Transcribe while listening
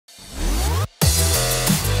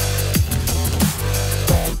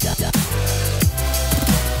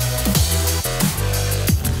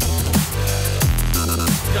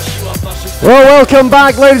Well, welcome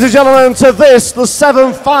back, ladies and gentlemen, to this, the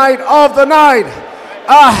seventh fight of the night.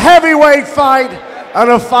 A heavyweight fight and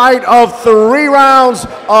a fight of 3 rounds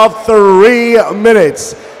of 3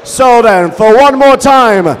 minutes. So then, for one more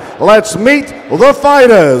time, let's meet the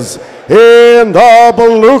fighters. In the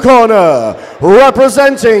blue corner,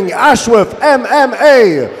 representing Ashworth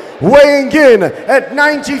MMA, weighing in at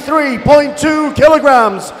 93.2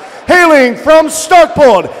 kilograms, hailing from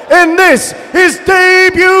Stockport in this, his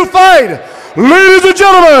debut fight. Ladies and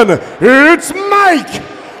gentlemen, it's Mike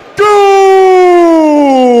Gould.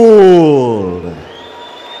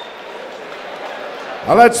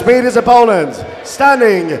 Now let's meet his opponent,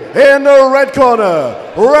 standing in the red corner,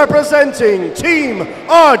 representing Team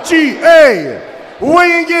RGA,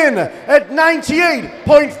 weighing in at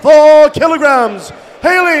 98.4 kilograms,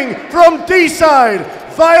 hailing from D-side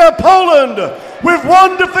via Poland, with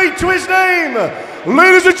 1 defeat to his name.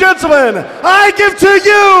 Ladies and gentlemen, I give to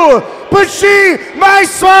you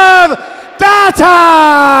Przemyslaw Data!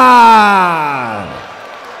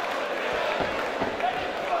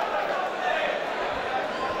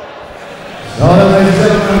 Ladies and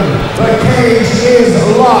gentlemen, the cage is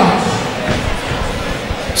locked.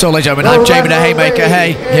 So, ladies and gentlemen, I'm Jamie the Haymaker.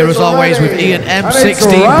 Hey, here as always with Ian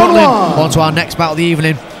M16 buttling on to our next battle of the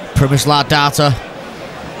evening. Przemyslaw Data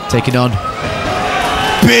taking on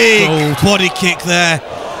big Gould. Body kick there.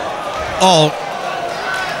 Oh,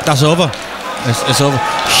 that's over. It's over.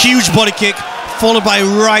 Huge body kick, followed by a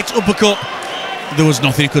right uppercut. There was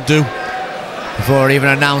nothing he could do. Before he even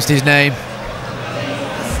announced his name.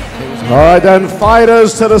 All right then,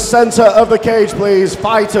 fighters to the center of the cage, please.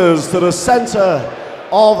 Fighters to the center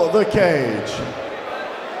of the cage.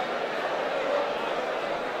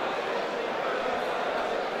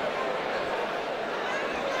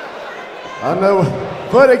 And the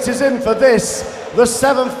verdict is in for this, the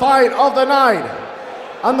 7th fight of the night.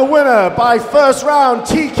 And the winner by first round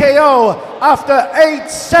TKO after 8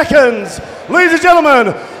 seconds. Ladies and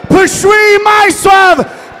gentlemen, Przemyslaw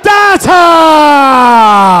Data!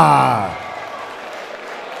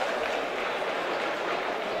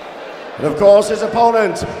 And of course his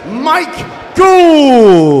opponent, Mike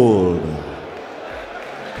Gould.